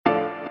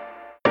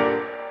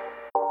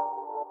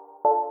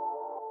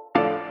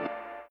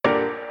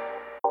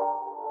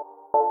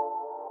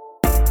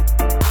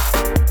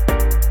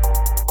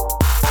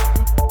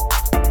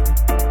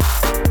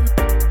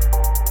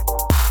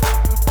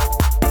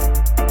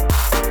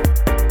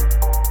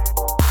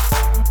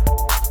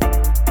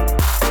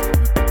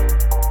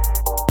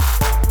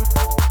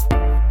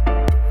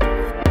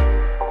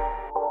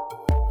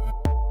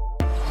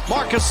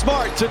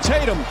to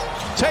Tatum.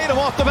 Tatum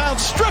off the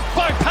bounce, stripped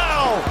by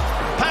Powell.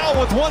 Powell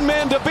with one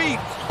man to beat.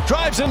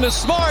 Drives into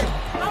Smart.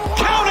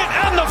 Count it,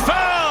 and the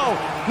foul!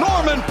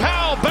 Norman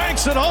Powell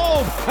banks it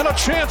home, and a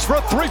chance for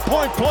a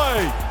three-point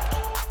play.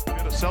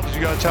 Celtics,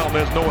 you got to tell him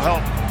there's no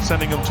help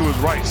sending him to his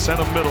right.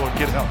 Send him middle and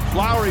get help.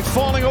 Lowry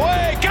falling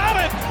away. Got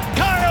it!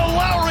 Kyle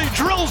Lowry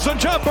drills the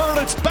jumper, and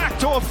it's back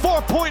to a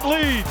 4-point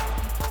lead.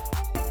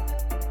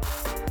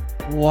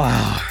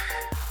 Wow.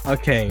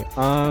 Okay.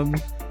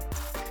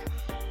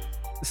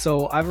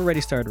 So I've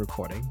already started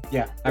recording.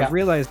 Yeah. I've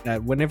realized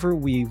that whenever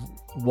we've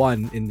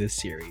won in this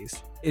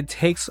series, it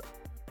takes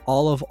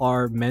all of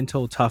our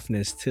mental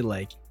toughness to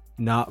like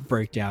not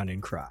break down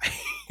and cry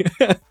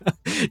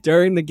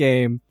during the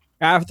game.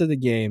 After the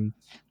game,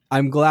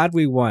 I'm glad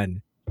we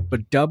won,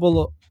 but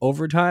double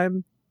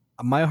overtime,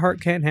 my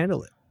heart can't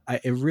handle it.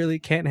 It really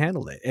can't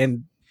handle it.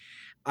 And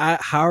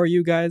how are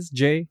you guys?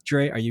 Jay,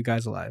 Dre, are you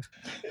guys alive?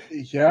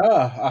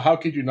 Yeah, how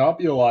could you not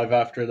be alive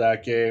after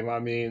that game? I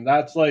mean,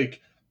 that's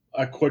like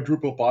a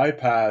quadruple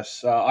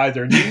bypass,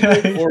 either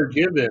needed or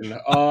given.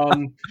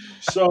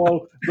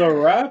 So the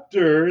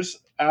Raptors,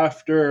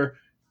 after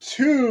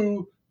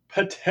two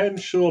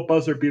potential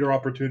buzzer beater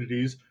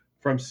opportunities,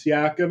 from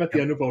Siakam at the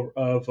end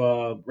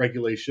of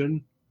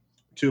regulation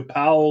to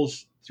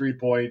Powell's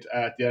 3-point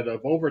at the end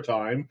of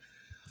overtime,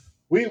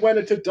 we went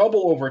into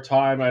double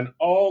overtime, and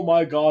oh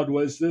my God,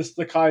 was this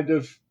the kind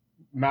of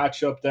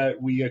matchup that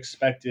we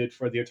expected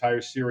for the entire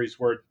series,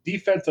 where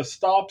defensive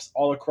stops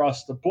all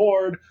across the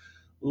board,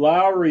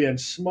 Lowry and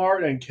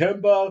Smart and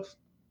Kemba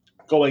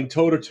going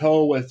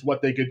toe-to-toe with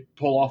what they could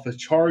pull off as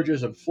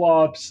charges and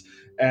flops,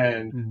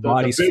 and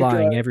bodies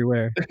flying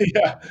everywhere.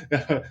 Yeah,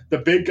 the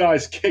big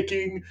guys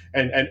kicking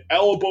and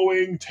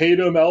elbowing,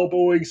 Tatum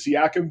elbowing,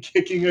 Siakam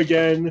kicking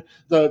again.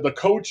 The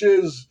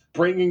coaches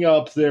bringing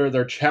up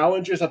their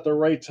challenges at the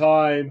right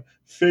time,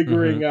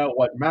 figuring out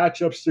what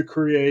matchups to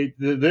create.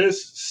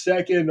 This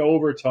second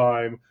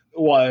overtime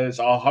was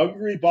a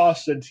hungry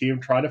Boston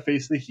team trying to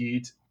face the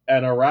Heat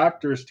and a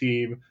Raptors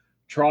team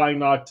trying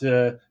not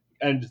to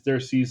end their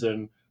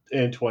season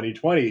in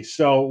 2020.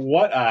 So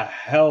what a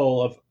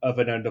hell of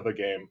an end of a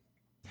game.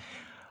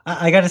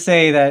 I got to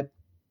say that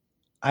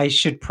I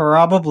should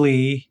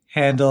probably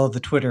handle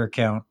the Twitter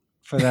account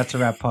for That's a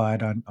Wrap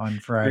Pod on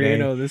Friday.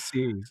 3-0 this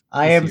series.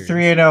 I am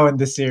 3-0 in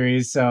this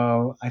series,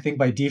 so I think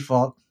by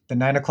default, the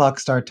 9 o'clock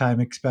start time,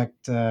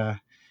 expect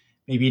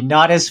maybe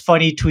not as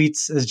funny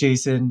tweets as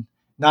Jason,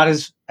 not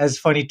as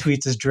funny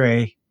tweets as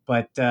Dre,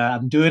 but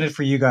I'm doing it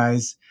for you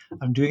guys.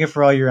 I'm doing it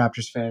for all your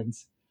Raptors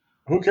fans.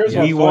 Who cares?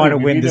 We want to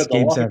win this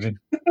game 7.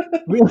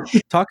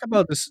 Talk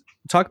about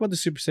the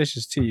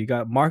superstitions too. You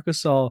got Marc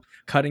Gasol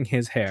cutting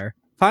his hair.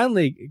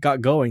 Finally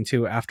got going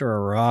too after a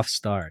rough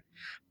start.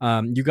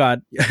 You got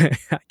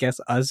I guess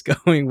us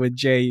going with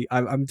Jay.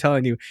 I'm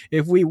telling you,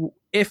 when we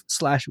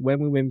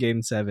win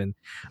game 7,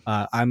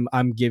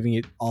 I'm giving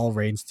it all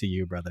reins to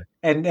you, brother.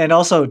 And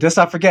also, just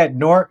not forget,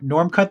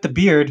 Norm cut the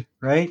beard,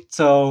 right?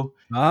 So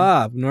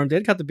Norm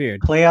did cut the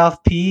beard.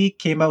 Playoff P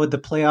came out with the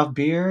playoff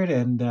beard,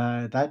 and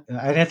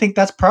I think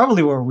that's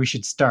probably where we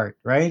should start,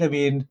 right? I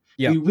mean,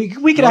 yeah, we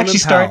could actually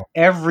start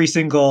every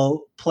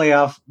single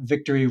playoff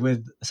victory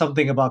with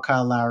something about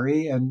Kyle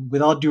Lowry, and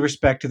with all due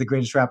respect to the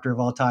greatest Raptor of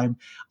all time,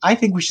 I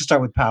think we should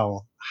start with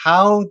Powell.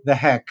 Where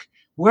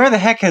the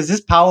heck has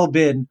this Powell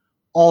been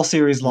all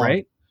series long?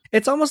 Right?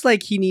 It's almost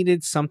like he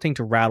needed something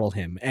to rattle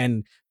him,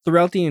 and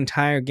throughout the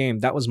entire game,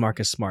 that was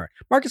Marcus Smart.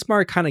 Marcus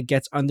Smart kind of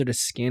gets under the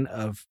skin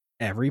of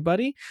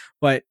everybody,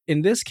 but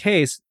in this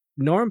case,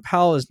 Norm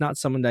Powell is not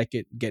someone that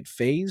could get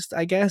phased,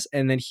 I guess,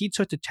 and then he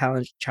took the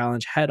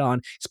challenge head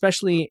on,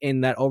 especially in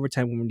that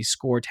overtime when he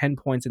scored 10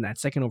 points in that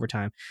second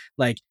overtime.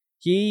 Like,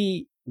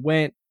 he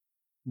went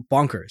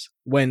bonkers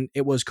when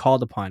it was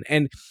called upon,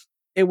 and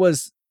it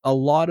was a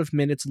lot of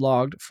minutes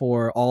logged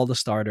for all the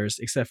starters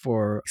except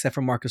for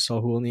Marc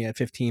Gasol, who only had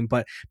 15.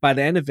 But by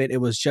the end of it,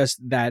 it was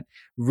just that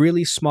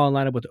really small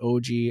lineup with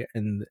OG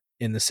and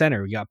in the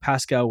center. We got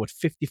Pascal with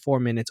 54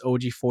 minutes,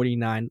 OG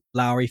 49,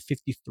 Lowry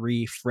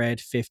 53, Fred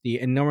 50,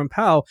 and Norman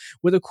Powell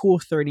with a cool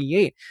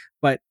 38.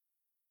 But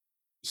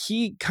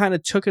he kind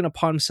of took it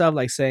upon himself,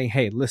 like saying,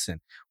 hey,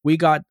 listen, we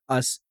got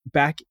us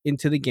back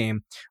into the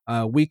game.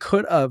 We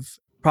could have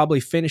probably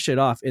finished it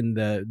off in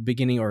the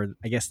beginning, or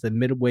I guess the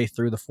midway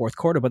through the fourth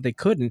quarter, but they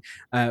couldn't.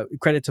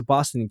 Credit to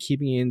Boston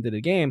keeping it into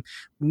the game,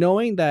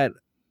 knowing that,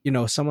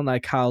 someone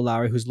like Kyle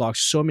Lowry, who's logged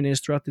so many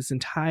minutes throughout this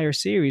entire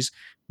series,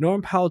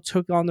 Norm Powell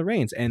took on the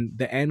reins, and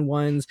the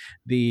N1s,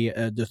 the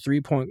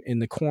 3-point in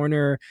the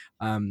corner,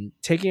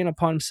 taking it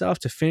upon himself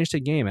to finish the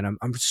game. And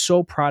I'm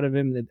so proud of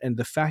him, and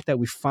the fact that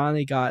we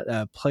finally got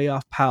a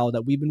playoff Powell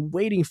that we've been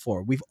waiting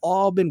for. We've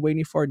all been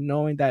waiting for,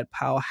 knowing that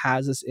Powell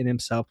has this in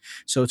himself.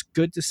 So it's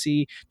good to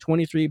see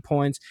 23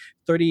 points,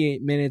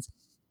 38 minutes,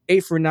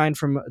 8 for 9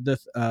 from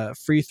the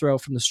free throw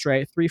from the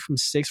straight, 3 from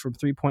 6 from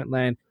 3-point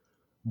land.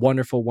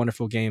 Wonderful,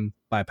 wonderful game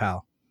by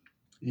Powell.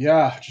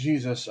 Yeah,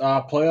 Jesus.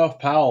 Playoff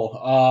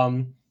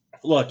Powell.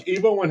 Look,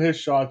 even when his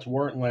shots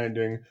weren't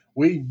landing,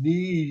 we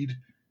need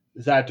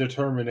that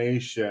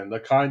determination, the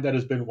kind that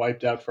has been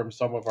wiped out from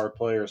some of our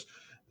players.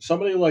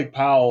 somebody like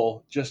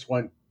Powell just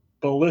went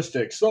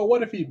ballistic. So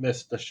what if he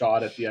missed the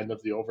shot at the end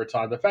of the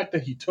overtime? The fact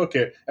that he took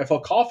it and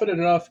felt confident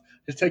enough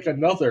to take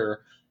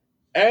another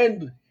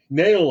and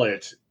nail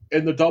it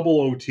in the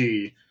double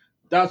OT.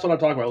 That's what I'm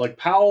talking about. Like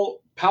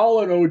Powell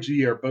and OG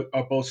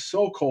are both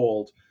so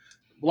cold.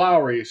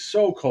 Lowry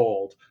so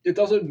cold. It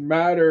doesn't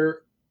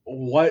matter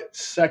what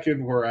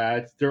second we're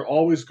at. They're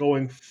always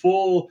going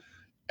full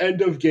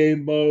end of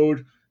game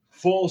mode,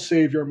 full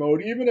savior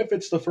mode, even if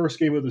it's the first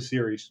game of the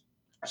series.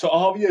 So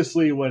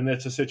obviously, when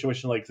it's a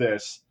situation like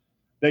this,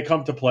 they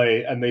come to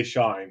play and they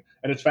shine,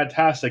 and it's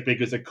fantastic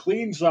because it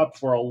cleans up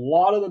for a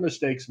lot of the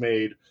mistakes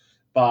made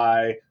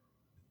by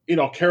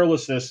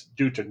carelessness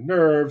due to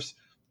nerves,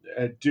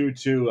 due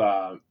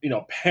to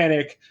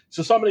panic.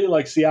 So somebody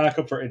like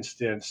Siakam, for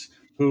instance,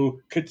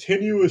 who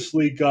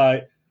continuously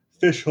got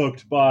fish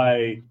hooked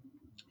by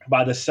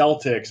the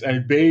Celtics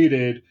and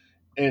baited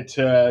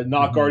into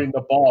not guarding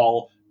the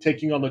ball,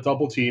 taking on the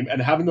double team,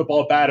 and having the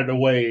ball batted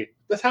away.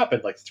 This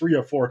happened like 3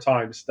 or 4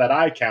 times that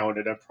I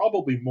counted, and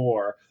probably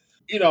more.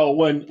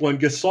 When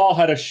Gasol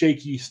had a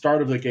shaky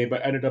start of the game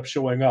but ended up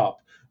showing up.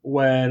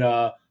 When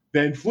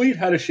Van Fleet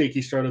had a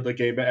shaky start of the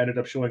game but ended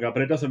up showing up.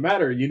 And it doesn't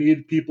matter. You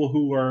need people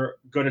who are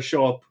going to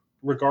show up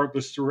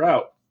regardless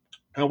throughout.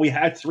 And we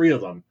had 3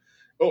 of them.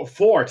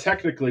 4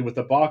 technically with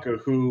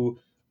Ibaka, who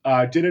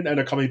didn't end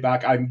up coming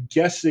back. I'm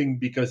guessing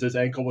because his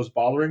ankle was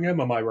bothering him.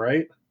 Am I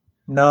right?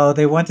 No,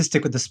 they want to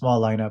stick with the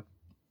small lineup.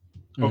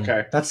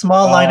 Okay. That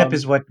small lineup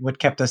is what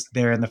kept us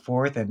there in the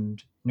 4th,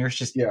 and Nurse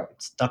just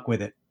stuck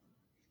with it.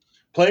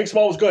 Playing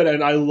small was good,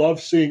 and I love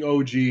seeing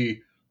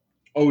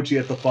OG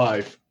at the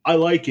 5. I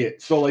like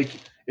it. So, like,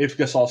 if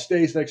Gasol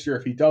stays next year,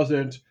 if he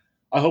doesn't,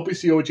 I hope we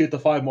see OG at the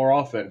 5 more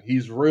often.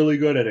 He's really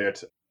good at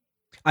it.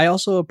 I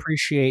also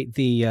appreciate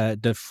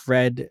the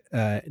Fred,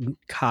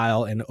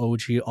 Kyle, and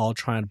OG all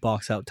trying to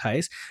box out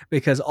Tice,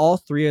 because all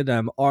 3 of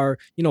them are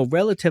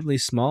relatively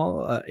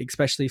small,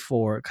 especially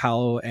for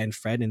Kyle and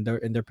Fred in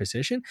their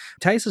position.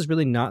 Tice is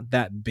really not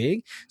that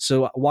big,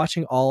 so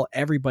watching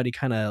everybody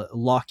kind of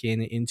lock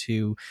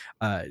into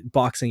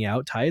boxing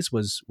out Tice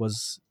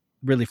was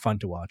really fun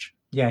to watch.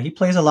 Yeah, he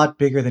plays a lot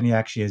bigger than he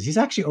actually is. He's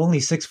actually only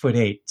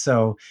 6'8",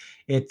 so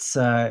it's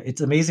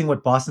amazing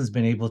what Boston's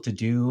been able to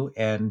do.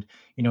 And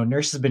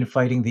Nurse has been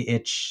fighting the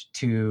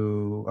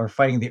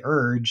fighting the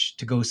urge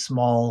to go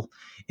small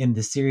in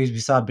the series. We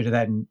saw a bit of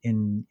that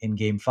in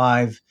Game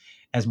 5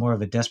 as more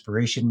of a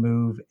desperation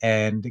move,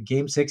 and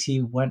Game 6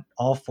 he went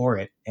all for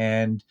it.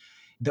 And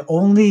the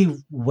only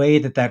way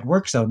that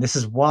works, though, and this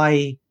is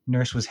why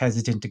Nurse was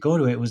hesitant to go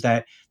to it, was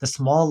that the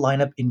small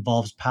lineup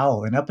involves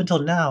Powell, and up until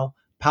now,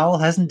 Powell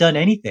hasn't done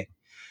anything.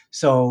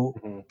 So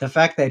the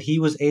fact that he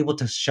was able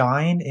to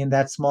shine in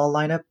that small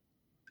lineup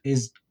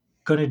is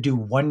going to do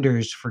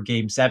wonders for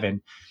Game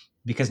 7,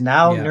 because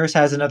now Nurse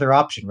has another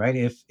option, right?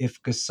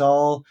 If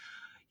Gasol,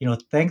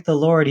 thank the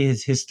Lord,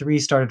 his 3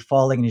 started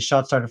falling and his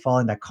shot started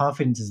falling, that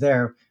confidence is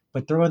there.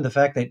 But throw in the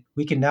fact that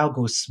we can now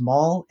go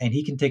small and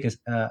he can take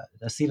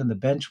a seat on the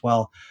bench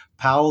while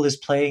Powell is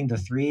playing the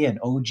 3 and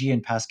OG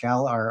and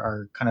Pascal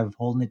are kind of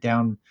holding it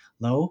down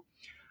low.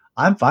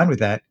 I'm fine with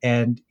that.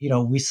 And,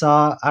 we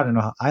saw, I don't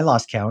know, I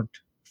lost count,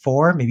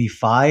 4, maybe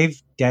 5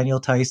 Daniel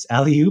Tice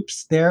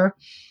alley-oops there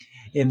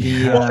in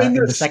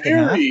the second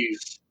half.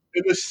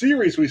 In the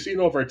series, we've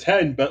seen over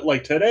 10, but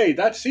like today,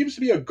 that seems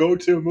to be a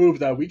go-to move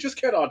that we just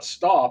cannot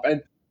stop.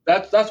 And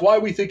that's why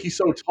we think he's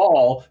so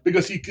tall,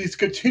 because he's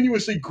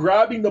continuously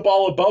grabbing the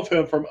ball above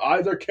him from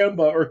either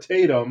Kemba or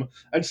Tatum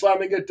and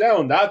slamming it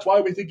down. That's why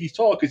we think he's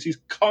tall, because he's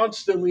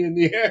constantly in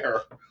the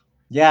air.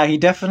 Yeah, he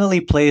definitely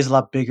plays a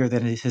lot bigger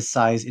than his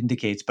size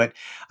indicates. But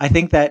I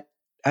think that,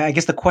 I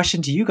guess the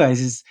question to you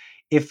guys is,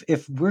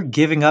 if we're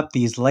giving up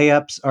these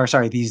layups, or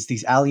sorry,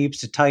 these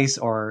alley-oops to Tice,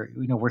 or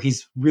where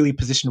he's really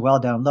positioned well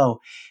down low,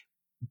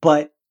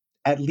 but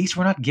at least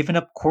we're not giving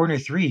up corner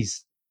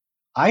threes.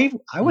 I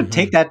would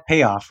take that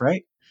payoff,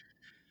 right?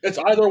 It's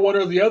either one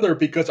or the other,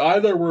 because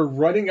either we're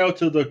running out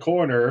to the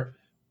corner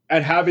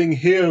and having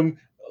him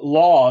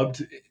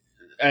lobbed,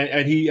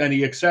 and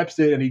he accepts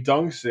it and he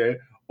dunks it,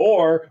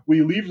 or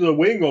we leave the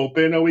wing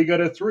open and we get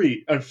a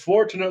 3.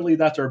 Unfortunately,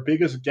 that's our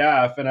biggest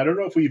gaffe, and I don't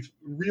know if we've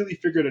really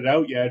figured it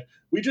out yet.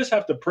 We just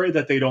have to pray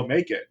that they don't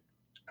make it,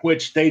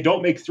 which they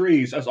don't make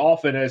 3s as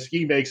often as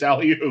he makes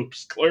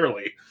alley-oops,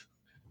 clearly.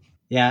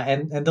 Yeah,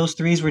 and those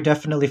 3s were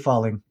definitely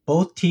falling.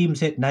 Both teams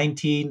hit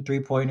 19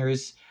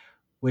 3-pointers,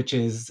 which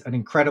is an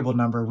incredible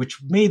number,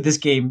 which made this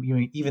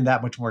game even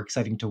that much more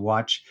exciting to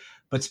watch.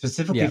 But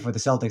specifically for the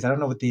Celtics, I don't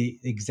know what the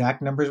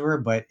exact numbers were,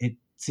 but it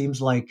seems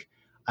like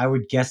I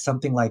would guess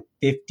something like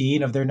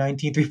 15 of their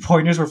 19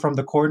 3-pointers were from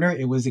the corner.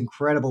 It was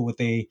incredible what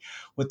they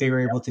were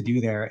able to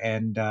do there.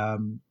 And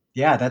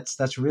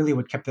that's really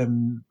what kept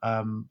them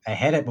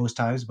ahead at most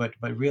times, but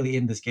really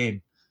in this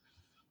game.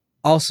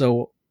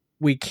 Also,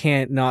 we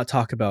can't not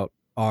talk about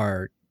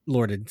our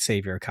Lord and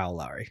Savior Kyle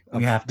Lowry.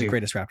 We have to. The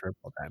greatest Raptor of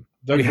all time.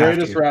 The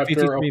greatest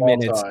Raptor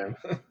of all time.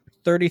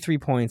 33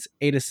 points,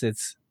 8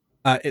 assists,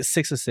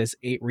 6 assists,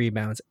 8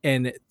 rebounds.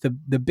 And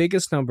the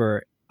biggest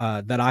number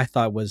that I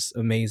thought was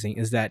amazing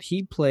is that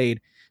he played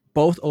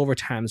both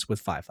overtimes with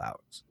 5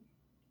 fouls.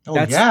 Oh,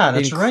 that's right.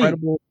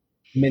 Incredible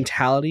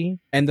mentality,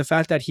 and the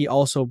fact that he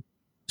also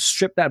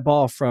stripped that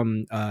ball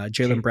from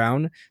Jaylen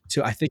Brown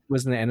to, I think it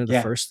was in the end of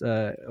the first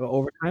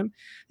overtime.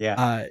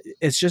 Yeah,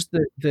 it's just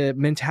the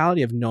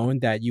mentality of knowing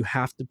that you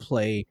have to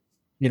play,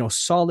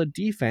 solid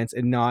defense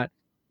and not,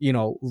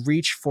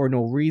 reach for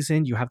no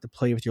reason. You have to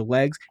play with your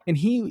legs, and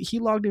he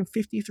logged in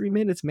 53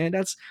 minutes, man.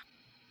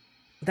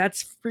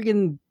 That's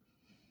freaking.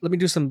 Let me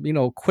do some,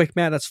 quick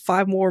math. That's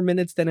 5 more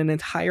minutes than an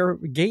entire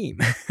game.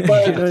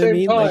 But at the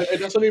same time, it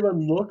doesn't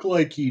even look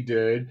like he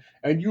did.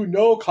 And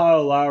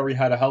Kyle Lowry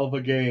had a hell of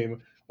a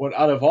game when,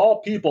 out of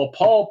all people,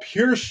 Paul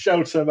Pierce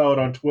shouts him out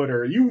on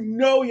Twitter. He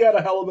had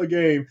a hell of a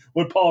game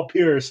when Paul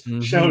Pierce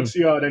shouts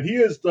you out. And he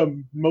is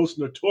the most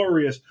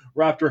notorious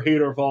Raptor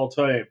hater of all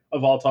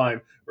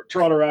time.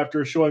 Toronto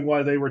Raptors showing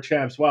why they were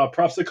champs. Wow,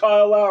 props to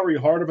Kyle Lowry,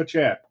 heart of a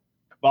champ.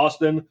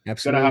 Boston, going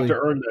to have to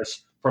earn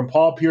this from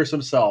Paul Pierce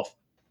himself.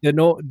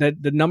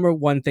 The number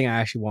one thing I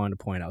actually wanted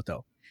to point out,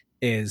 though,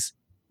 is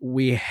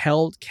we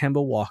held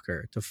Kemba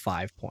Walker to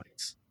 5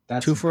 points.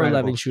 That's 2 for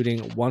incredible. 11 shooting,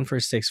 1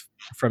 for 6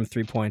 from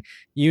 3-point.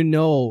 You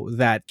know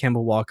that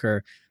Kemba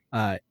Walker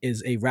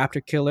is a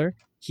Raptor killer.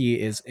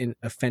 He is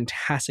a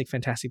fantastic,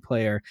 fantastic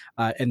player.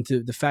 And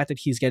the fact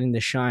that he's getting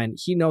the shine,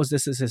 he knows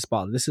this is his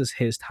spot. This is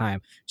his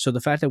time. So the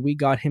fact that we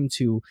got him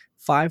to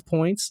 5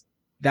 points,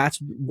 that's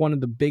one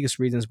of the biggest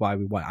reasons why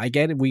we won. I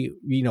get it.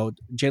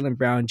 Jaylen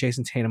Brown,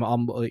 Jason Tatum,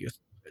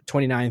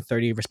 29,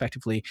 30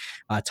 respectively,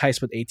 Tice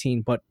with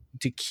 18, but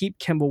to keep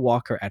Kemba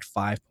Walker at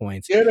 5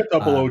 points in a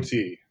double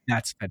OT,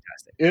 that's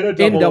fantastic. In a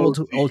double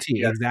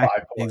OT,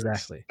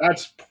 exactly.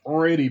 That's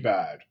pretty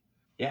bad.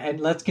 Yeah, and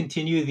let's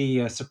continue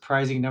the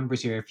surprising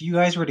numbers here. If you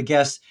guys were to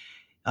guess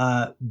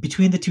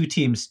between the two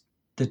teams,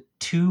 the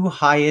 2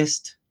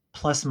 highest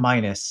plus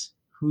minus,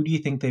 who do you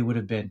think they would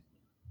have been?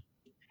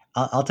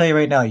 I'll tell you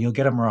right now, you'll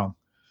get them wrong.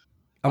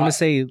 I'm going to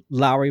say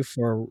Lowry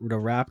for the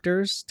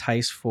Raptors,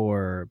 Tice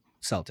for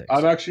Celtics.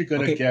 I'm actually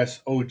going to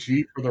guess OG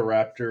for the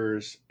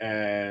Raptors,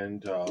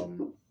 and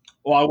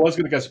I was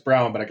going to guess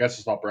Brown, but I guess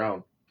it's not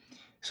Brown.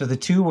 So the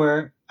 2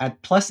 were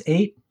at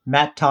 +8,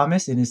 Matt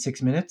Thomas in his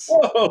 6 minutes.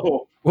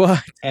 Whoa!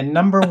 What? And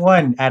number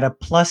 1 at a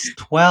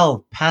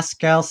 +12,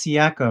 Pascal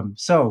Siakam.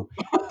 So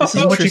this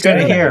is what you're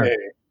going to hear.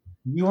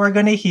 You are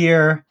going to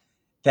hear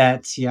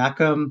that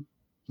Siakam,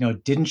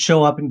 didn't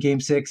show up in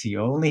Game 6. He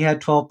only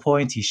had 12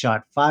 points. He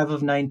shot 5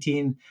 of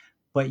 19.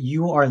 But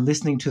you are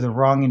listening to the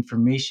wrong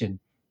information.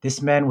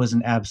 This man was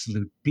an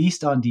absolute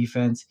beast on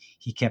defense.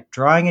 He kept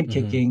drawing and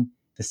kicking.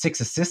 The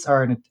 6 assists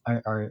are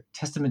a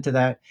testament to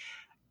that.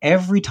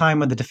 Every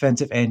time on the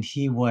defensive end,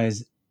 he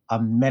was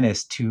a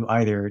menace to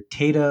either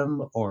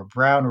Tatum or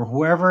Brown or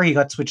whoever he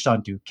got switched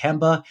on to.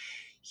 Kemba,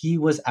 he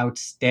was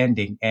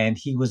outstanding. And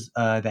he was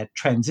that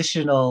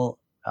transitional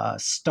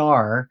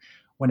star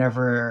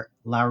whenever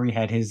Lowry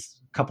had his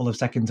couple of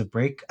seconds of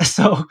break.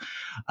 So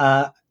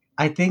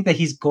I think that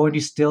he's going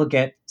to still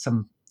get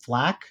some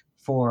flack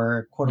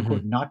for quote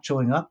unquote not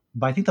showing up.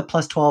 But I think the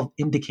 +12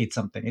 indicates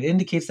something. It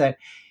indicates that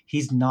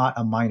he's not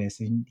a minus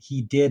and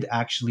he did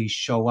actually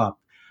show up.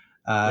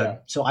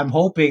 So I'm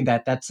hoping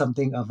that that's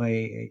something of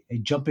a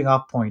jumping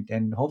off point,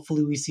 and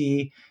hopefully we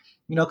see,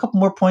 a couple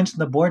more points on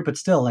the board, but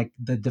still like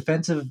the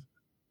defensive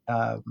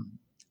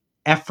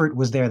effort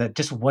was there that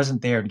just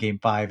wasn't there in Game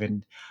 5.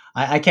 And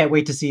I can't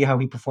wait to see how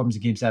he performs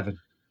in Game 7.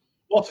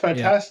 Well, it's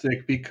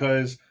fantastic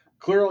because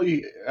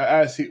clearly,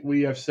 as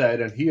we have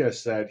said, and he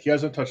has said, he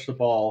hasn't touched the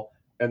ball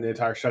in the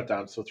entire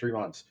shutdown, so 3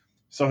 months.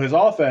 So his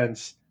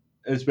offense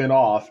has been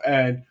off,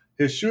 and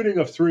his shooting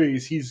of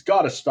threes, he's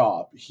got to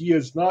stop. He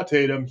is not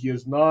Tatum. He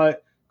is not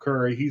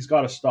Curry. He's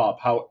got to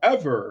stop.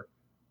 However,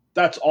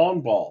 that's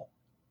on ball.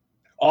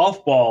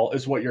 Off ball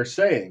is what you're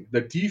saying. The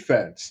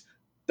defense,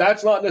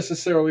 that's not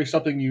necessarily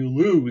something you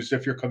lose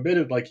if you're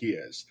committed like he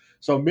is.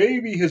 So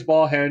maybe his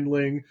ball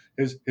handling,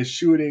 his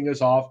shooting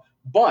is off,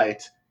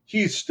 but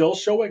he's still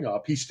showing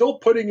up. He's still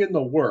putting in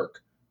the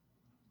work.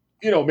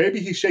 Maybe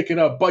he's shaken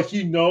up, but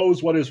he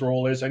knows what his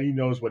role is and he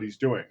knows what he's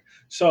doing.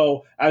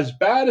 So as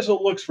bad as it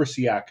looks for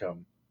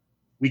Siakam,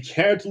 we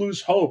can't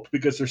lose hope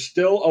because there's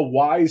still a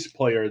wise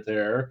player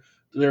there.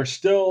 There's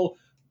still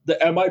the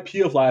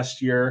MIP of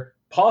last year,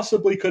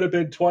 possibly could have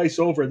been twice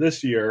over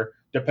this year,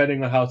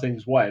 depending on how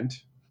things went.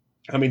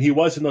 I mean, he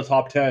was in the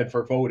top 10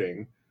 for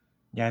voting.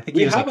 Yeah, I think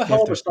we have a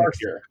hell of a start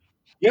here.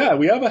 Yeah,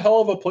 we have a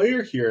hell of a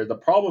player here. The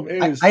problem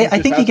is, I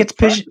think he gets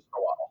pigeonholed.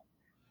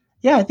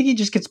 Yeah, I think he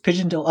just gets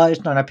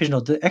pigeonholed. Not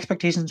pigeonholed. The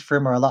expectations for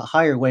him are a lot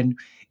higher when,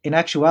 in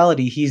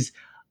actuality, he's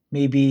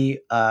maybe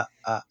a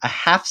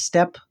half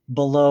step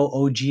below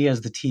OG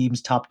as the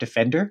team's top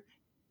defender,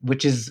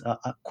 which is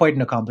quite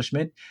an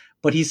accomplishment.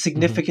 But he's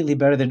significantly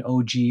better than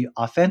OG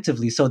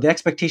offensively. So the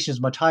expectation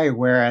is much higher.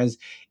 Whereas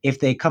if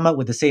they come out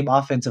with the same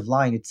offensive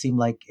line, it seemed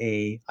like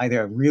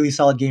either a really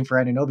solid game for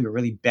Anunoby or a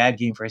really bad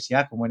game for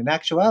Siakam. When in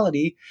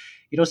actuality,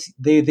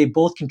 they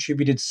both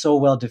contributed so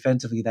well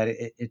defensively that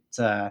it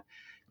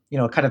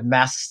kind of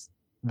masks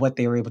what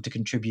they were able to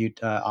contribute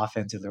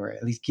offensively, or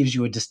at least gives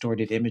you a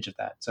distorted image of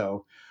that.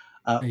 So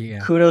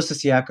kudos to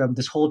Siakam.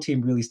 This whole team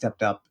really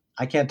stepped up.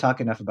 I can't talk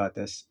enough about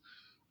this.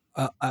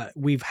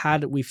 We've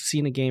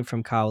seen a game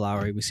from Kyle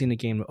Lowry, we've seen a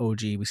game of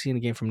OG, we've seen a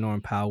game from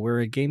Norm Powell.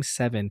 We're at game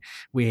 7.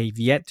 We have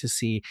yet to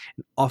see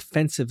an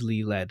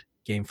offensively led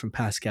game from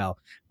Pascal.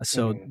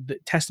 So the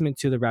testament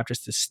to the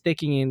Raptors to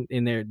sticking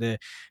in there.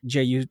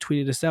 Jay, you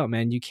tweeted us out,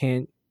 man. You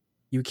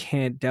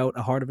can't doubt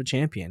a heart of a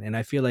champion. And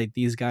I feel like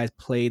these guys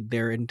played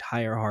their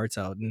entire hearts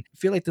out. And I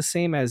feel like the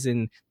same as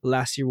in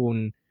last year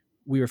when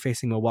we were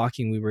facing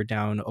Milwaukee and we were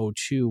down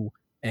 0-2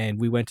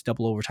 and we went to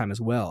double overtime as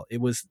well. It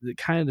was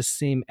kind of the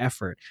same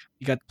effort.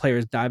 You got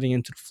players diving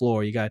into the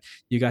floor. You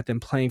got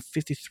them playing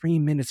 53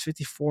 minutes,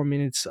 54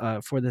 minutes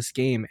for this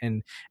game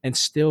and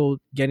still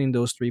getting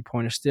those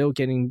 3-pointers, still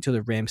getting to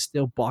the rim,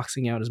 still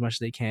boxing out as much as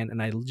they can.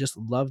 And I just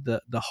love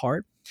the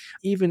heart,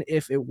 even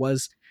if it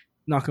was,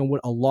 knock on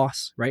wood, a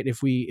loss, right?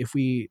 If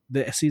the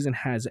season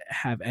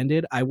have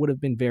ended, I would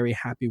have been very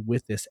happy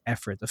with this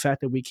effort. The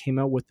fact that we came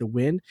out with the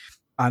win,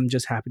 I'm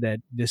just happy that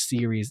this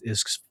series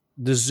is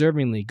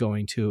deservingly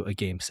going to a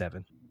game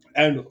 7.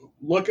 And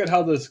look at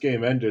how this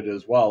game ended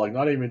as well. Like,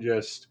 not even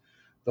just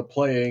the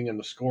playing and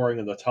the scoring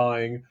and the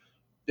tying.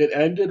 It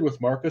ended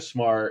with Marcus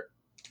Smart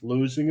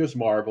losing his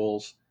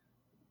marbles,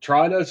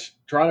 trying to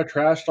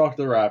trash talk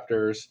the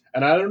Raptors.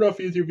 And I don't know if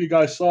either of you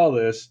guys saw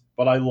this,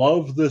 but I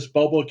love this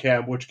bubble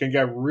cam, which can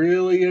get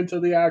really into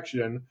the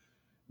action.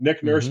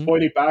 Nick Nurse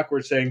pointing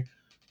backwards saying,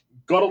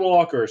 "Go to the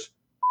lockers.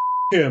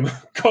 Him.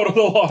 Go to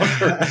the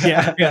lockers."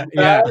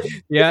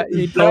 Yeah.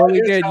 He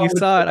totally did. You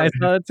saw it. I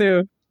saw it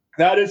too.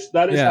 That is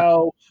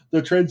how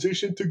the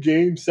transition to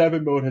Game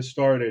 7 mode has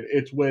started.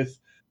 It's with,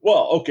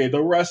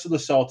 the rest of the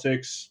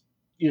Celtics,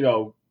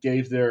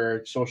 gave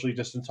their socially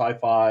distanced high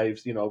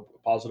fives,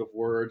 positive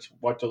words,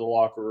 went to the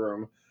locker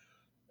room.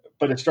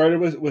 But it started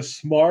with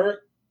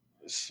Smart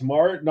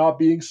not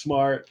being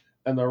smart,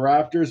 and the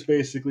Raptors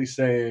basically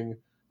saying,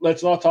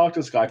 let's not talk to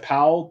this guy.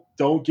 Powell,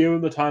 don't give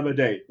him the time of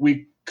day.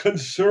 We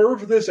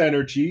conserve this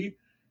energy,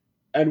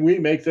 and we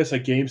make this a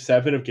Game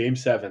 7 of Game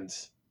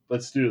 7s.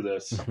 Let's do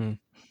this.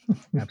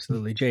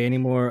 Absolutely. Jay, any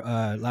more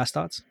last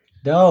thoughts?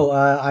 No,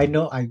 I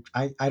know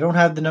I don't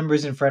have the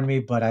numbers in front of me,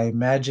 but I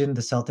imagine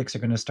the Celtics are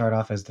going to start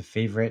off as the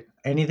favorite.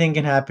 Anything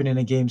can happen in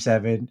a Game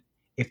 7.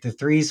 If the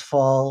threes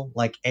fall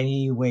like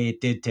any way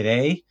it did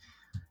today,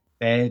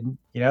 then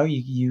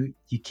you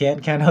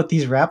can't count out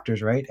these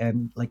Raptors, right?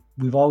 And like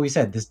we've always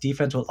said, this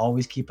defense will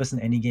always keep us in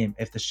any game.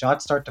 If the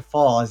shots start to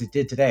fall as it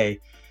did today,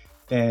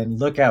 then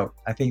look out.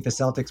 I think the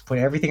Celtics put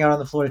everything out on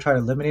the floor to try to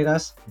eliminate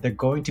us. They're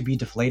going to be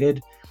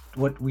deflated.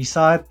 What we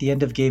saw at the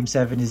end of Game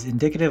 7 is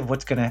indicative of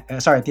what's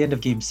at the end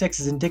of Game 6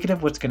 is indicative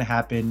of what's going to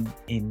happen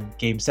in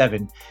Game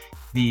 7.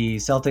 The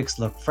Celtics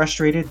look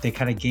frustrated. They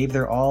kind of gave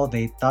their all.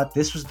 They thought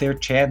this was their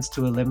chance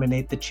to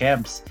eliminate the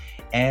champs,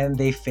 and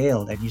they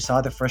failed. And you saw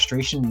the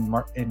frustration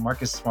in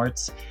Marcus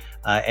Smart's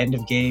end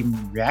of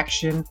game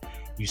reaction.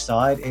 You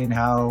saw it in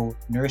how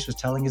Nurse was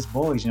telling his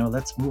boys,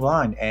 let's move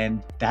on.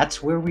 And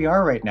that's where we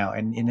are right now.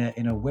 And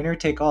in a winner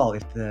take all,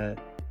 if the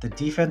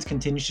defense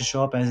continues to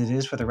show up as it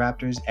is for the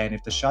Raptors, and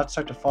if the shots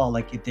start to fall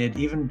like it did,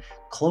 even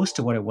close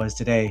to what it was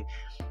today,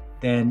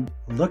 then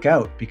look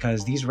out,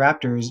 because these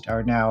Raptors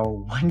are now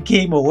one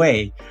game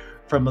away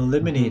from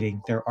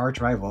eliminating their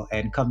arch rival.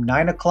 And come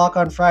 9 o'clock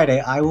on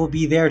Friday, I will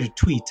be there to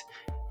tweet,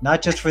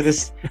 not just for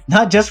this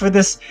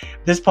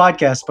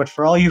podcast, but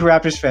for all you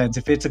Raptors fans,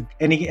 if it's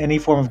any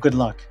form of good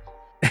luck.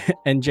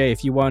 And Jay,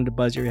 if you wanted to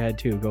buzz your head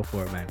too, go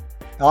for it, man.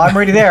 Oh, I'm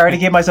already there. I already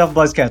gave myself a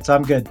buzz cut, so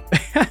I'm good.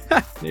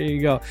 There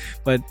you go.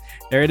 But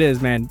there it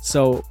is, man.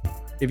 So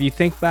if you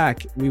think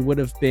back, we would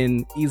have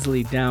been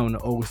easily down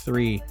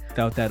 0-3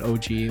 without that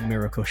OG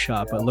miracle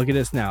shot. But look at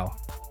us now,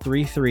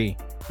 3-3,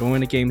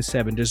 going to Game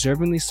 7.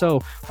 Deservingly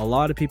so. A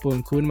lot of people,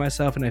 including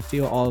myself, and I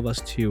feel all of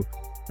us too,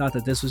 thought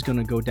that this was going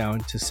to go down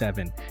to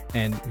 7.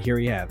 And here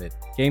you have it.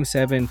 Game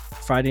 7,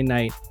 Friday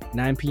night,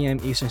 9 p.m.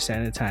 Eastern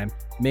Standard Time.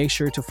 Make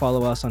sure to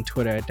follow us on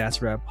Twitter at That's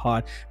Rap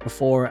Pod.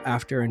 Before,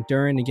 after, and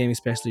during the game,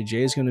 especially,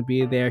 Jay is going to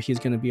be there. He's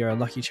going to be our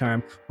lucky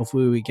charm.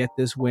 Hopefully we get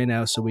this win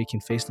out so we can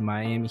face the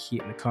Miami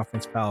Heat in the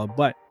conference foul.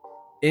 But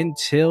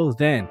until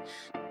then,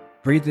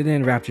 breathe it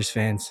in, Raptors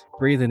fans.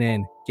 Breathe it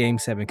in. Game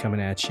 7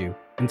 coming at you.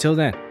 Until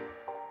then,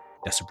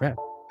 that's a wrap.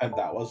 And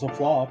that was a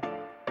flop,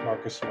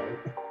 Marcus Smart.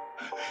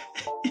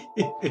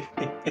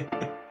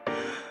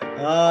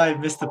 I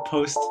missed the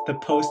post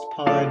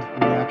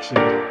pod reaction.